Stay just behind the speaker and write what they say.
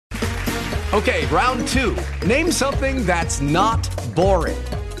Okay, round two. Name something that's not boring.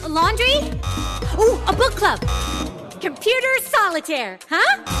 A laundry? Ooh, a book club. Computer solitaire,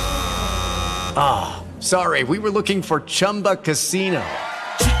 huh? Ah, sorry, we were looking for Chumba Casino.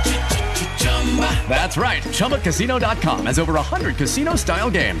 That's right, ChumbaCasino.com has over 100 casino-style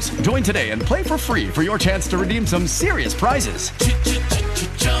games. Join today and play for free for your chance to redeem some serious prizes.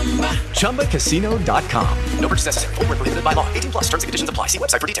 ChumbaCasino.com. No purchase necessary. Void where prohibited by law. 18 plus. Terms and conditions apply. See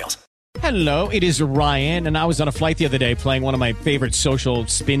website for details. Hello, it is Ryan, and I was on a flight the other day playing one of my favorite social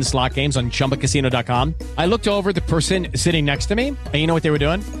spin slot games on ChumbaCasino.com. I looked over at the person sitting next to me, and you know what they were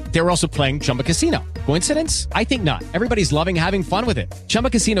doing? They were also playing Chumba Casino. Coincidence? I think not. Everybody's loving having fun with it. Chumba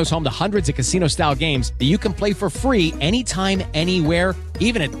Casino is home to hundreds of casino-style games that you can play for free anytime, anywhere,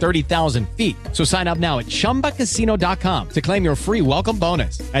 even at 30,000 feet. So sign up now at ChumbaCasino.com to claim your free welcome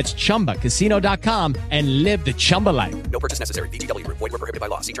bonus. That's ChumbaCasino.com and live the Chumba life. No purchase necessary. VGW. Void where prohibited by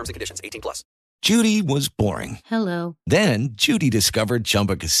law. See terms and conditions. 18 plus. Judy was boring. Hello. Then Judy discovered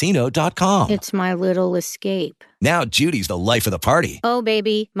ChumbaCasino.com. It's my little escape. Now Judy's the life of the party. Oh,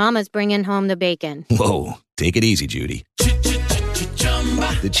 baby, mama's bringing home the bacon. Whoa, take it easy, Judy.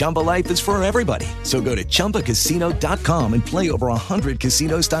 The Chumba life is for everybody. So go to ChumbaCasino.com and play over 100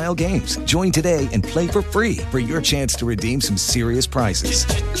 casino-style games. Join today and play for free for your chance to redeem some serious prizes.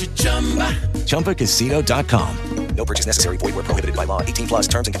 ChumbaCasino.com. No purchase necessary. Void where prohibited by law. 18 plus.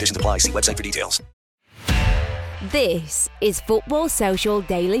 Terms and conditions apply. See website for details. This is Football Social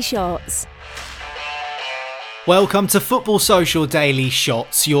Daily Shots. Welcome to Football Social Daily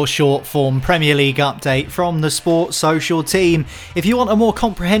Shots, your short-form Premier League update from the Sports Social team. If you want a more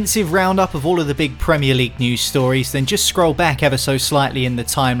comprehensive roundup of all of the big Premier League news stories, then just scroll back ever so slightly in the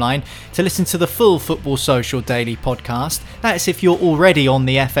timeline to listen to the full Football Social Daily podcast. That's if you're already on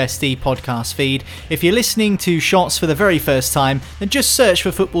the FSD podcast feed. If you're listening to Shots for the very first time, then just search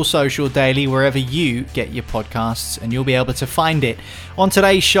for Football Social Daily wherever you get your podcasts and you'll be able to find it. On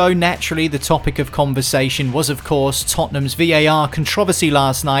today's show, naturally, the topic of conversation was, of course, Tottenham's VAR controversy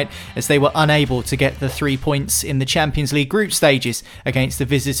last night as they were unable to get the 3 points in the Champions League group stages against the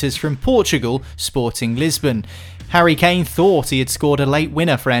visitors from Portugal, Sporting Lisbon. Harry Kane thought he had scored a late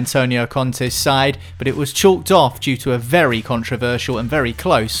winner for Antonio Conte's side, but it was chalked off due to a very controversial and very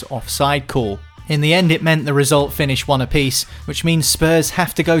close offside call. In the end, it meant the result finished one apiece, which means Spurs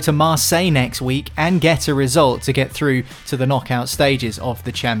have to go to Marseille next week and get a result to get through to the knockout stages of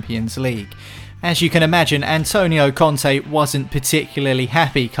the Champions League. As you can imagine, Antonio Conte wasn't particularly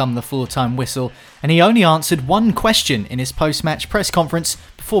happy come the full-time whistle, and he only answered one question in his post-match press conference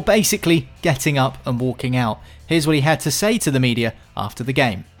before basically getting up and walking out. Here's what he had to say to the media after the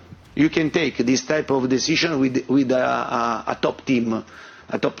game. You can take this type of decision with a top team.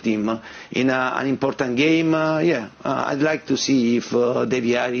 In an important game. I'd like to see if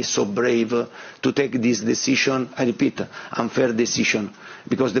Deviari is so brave to take this decision. I repeat, unfair decision,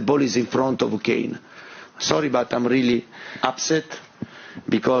 because the ball is in front of Kane. Sorry, but I'm really upset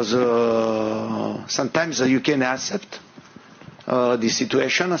because sometimes you can accept the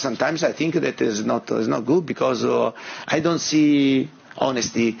situation. Sometimes I think that is not good because I don't see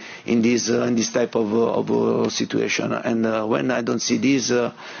honesty in this type of situation, and when I don't see this,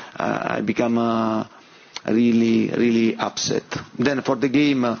 I become really upset. Then for the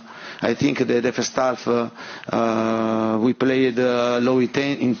game, I think that the first half we played low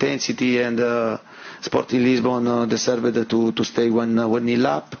intensity, and Sporting Lisbon deserved to stay 1-0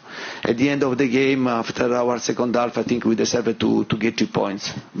 up. At the end of the game, after our second half, I think we deserved to get 2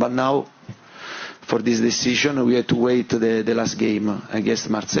 points. But now, for this decision, we had to wait the last game against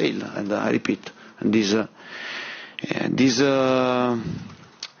Marseille, and I repeat, this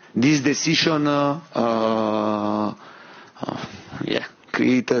decision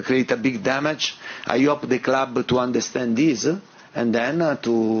create a big damage. I hope the club to understand this, and then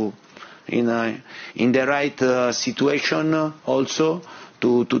to in the right situation also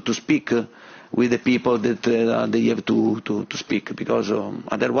to speak with the people that they have to speak, because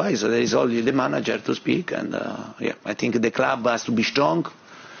otherwise there is only the manager to speak, and I think the club has to be strong,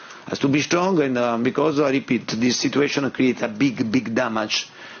 and because I repeat, this situation creates a big damage.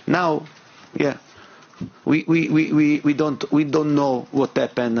 Now, we don't know what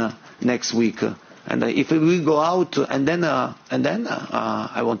happen next week, and if we go out and then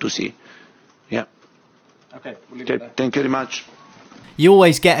I want to see. Okay, thank you very much. You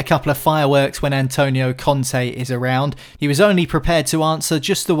always get a couple of fireworks when Antonio Conte is around. He was only prepared to answer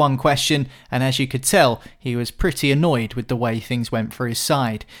just the one question, and as you could tell, he was pretty annoyed with the way things went for his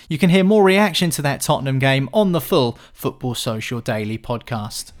side. You can hear more reaction to that Tottenham game on the full Football Social Daily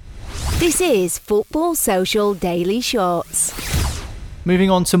podcast. This is Football Social Daily Shots.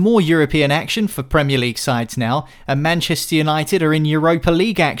 Moving on to more European action for Premier League sides now, and Manchester United are in Europa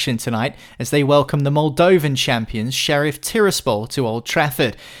League action tonight as they welcome the Moldovan champions Sheriff Tiraspol to Old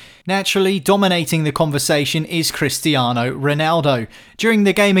Trafford. Naturally, dominating the conversation is Cristiano Ronaldo. During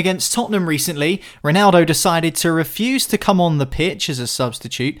the game against Tottenham recently, Ronaldo decided to refuse to come on the pitch as a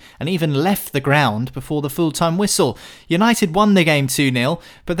substitute and even left the ground before the full-time whistle. United won the game 2-0,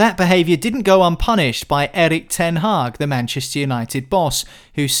 but that behaviour didn't go unpunished by Erik ten Hag, the Manchester United boss,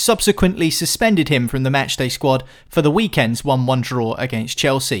 who subsequently suspended him from the matchday squad for the weekend's 1-1 draw against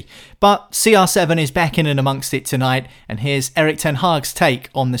Chelsea. But CR7 is back in and amongst it tonight, and here's Erik ten Hag's take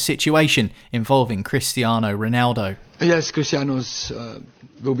on the situation involving Cristiano Ronaldo. Yes, Cristiano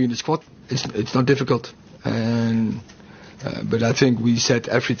will be in the squad. It's not difficult, but I think we said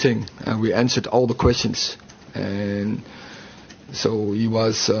everything and we answered all the questions, and so he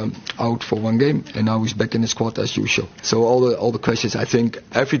was out for one game and now he's back in the squad as usual. So all the questions, I think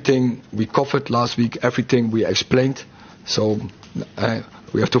everything we covered last week, everything we explained. So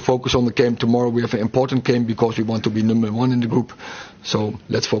we have to focus on the game tomorrow. We have an important game because we want to be number one in the group. So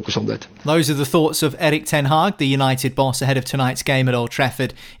let's focus on that. Those are the thoughts of Erik ten Hag, the United boss, ahead of tonight's game at Old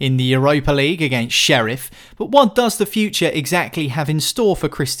Trafford in the Europa League against Sheriff. But what does the future exactly have in store for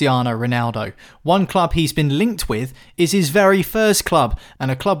Cristiano Ronaldo? One club he's been linked with is his very first club,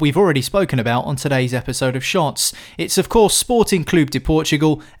 and a club we've already spoken about on today's episode of Shots. It's of course Sporting Clube de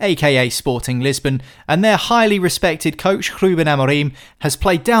Portugal, aka Sporting Lisbon, and their highly respected coach Ruben Amorim has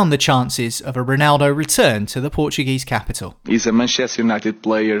played down the chances of a Ronaldo return to the Portuguese capital. He's a Manchester United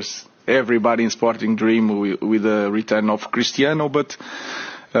players, everybody in Sporting dream with the return of Cristiano, but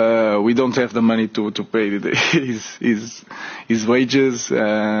we don't have the money to pay his wages.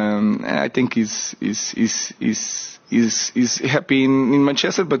 I think he's happy in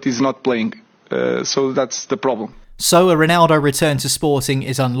Manchester, but he's not playing. So that's the problem. So a Ronaldo return to Sporting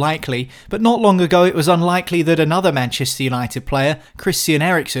is unlikely, but not long ago it was unlikely that another Manchester United player, Christian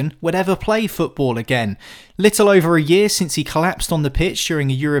Eriksen, would ever play football again. Little over a year since he collapsed on the pitch during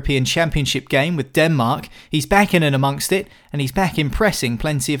a European Championship game with Denmark, he's back in and amongst it, and he's back impressing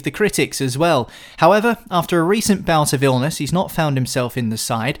plenty of the critics as well. However, after a recent bout of illness, he's not found himself in the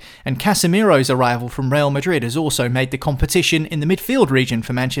side, and Casemiro's arrival from Real Madrid has also made the competition in the midfield region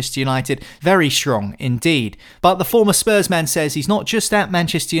for Manchester United very strong indeed. But the former Spurs man says he's not just at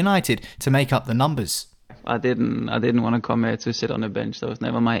Manchester United to make up the numbers. I didn't want to come here to sit on the bench. That was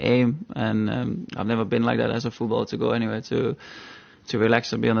never my aim, and I've never been like that as a footballer, to go anywhere to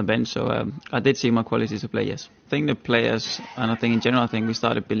relax and be on the bench. So I did see my qualities to play, yes. I think the players, and I think in general, I think we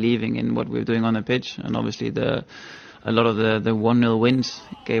started believing in what we were doing on the pitch, and obviously a lot of the 1-0 wins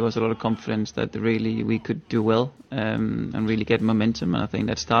gave us a lot of confidence that really we could do well and really get momentum. And I think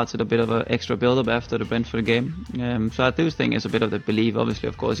that started a bit of an extra build-up after the Brentford game. So I do think it's a bit of the belief. Obviously,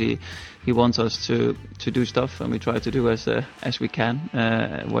 of course, he wants us to do stuff, and we try to do as we can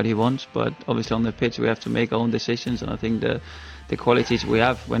what he wants. But obviously on the pitch we have to make our own decisions, and I think the qualities we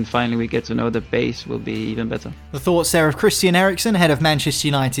have, when finally we get to know the base, will be even better. The thoughts there of Christian Eriksen ahead of Manchester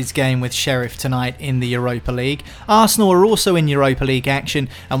United's game with Sheriff tonight in the Europa League. Arsenal are also in Europa League action,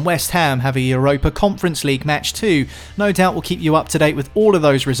 and West Ham have a Europa Conference League match too. No doubt we'll keep you up to date with all of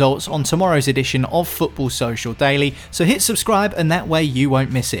those results on tomorrow's edition of Football Social Daily, so hit subscribe and that way you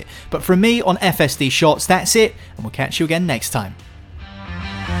won't miss it. But from me on FSD Shots, that's it, and we'll catch you again next time.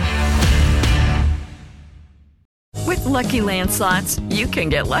 With Lucky Land Slots, you can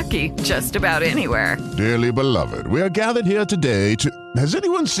get lucky just about anywhere. Dearly beloved, we are gathered here today to... Has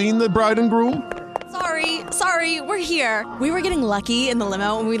anyone seen the bride and groom? Sorry, we're here. We were getting lucky in the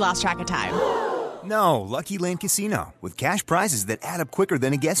limo and we lost track of time. No, Lucky Land Casino, with cash prizes that add up quicker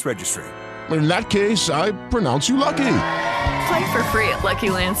than a guest registry. In that case, I pronounce you lucky. Play for free at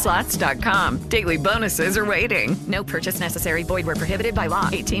LuckyLandSlots.com. Daily bonuses are waiting. No purchase necessary. Void where prohibited by law.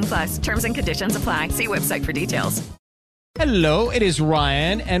 18+. Terms and conditions apply. See website for details. Hello, it is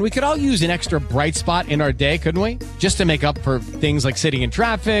Ryan, and we could all use an extra bright spot in our day, couldn't we? Just to make up for things like sitting in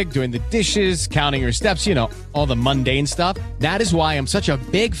traffic, doing the dishes, counting your steps, all the mundane stuff. That is why I'm such a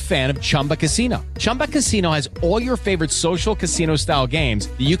big fan of Chumba Casino. Chumba Casino has all your favorite social casino-style games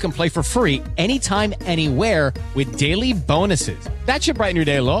that you can play for free anytime, anywhere with daily bonuses. That should brighten your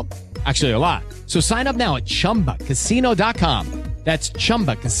day a little. Actually, a lot. So sign up now at ChumbaCasino.com. That's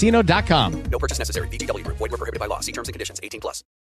ChumbaCasino.com. No purchase necessary. VGW Group. Void where prohibited by law. See terms and conditions. 18+.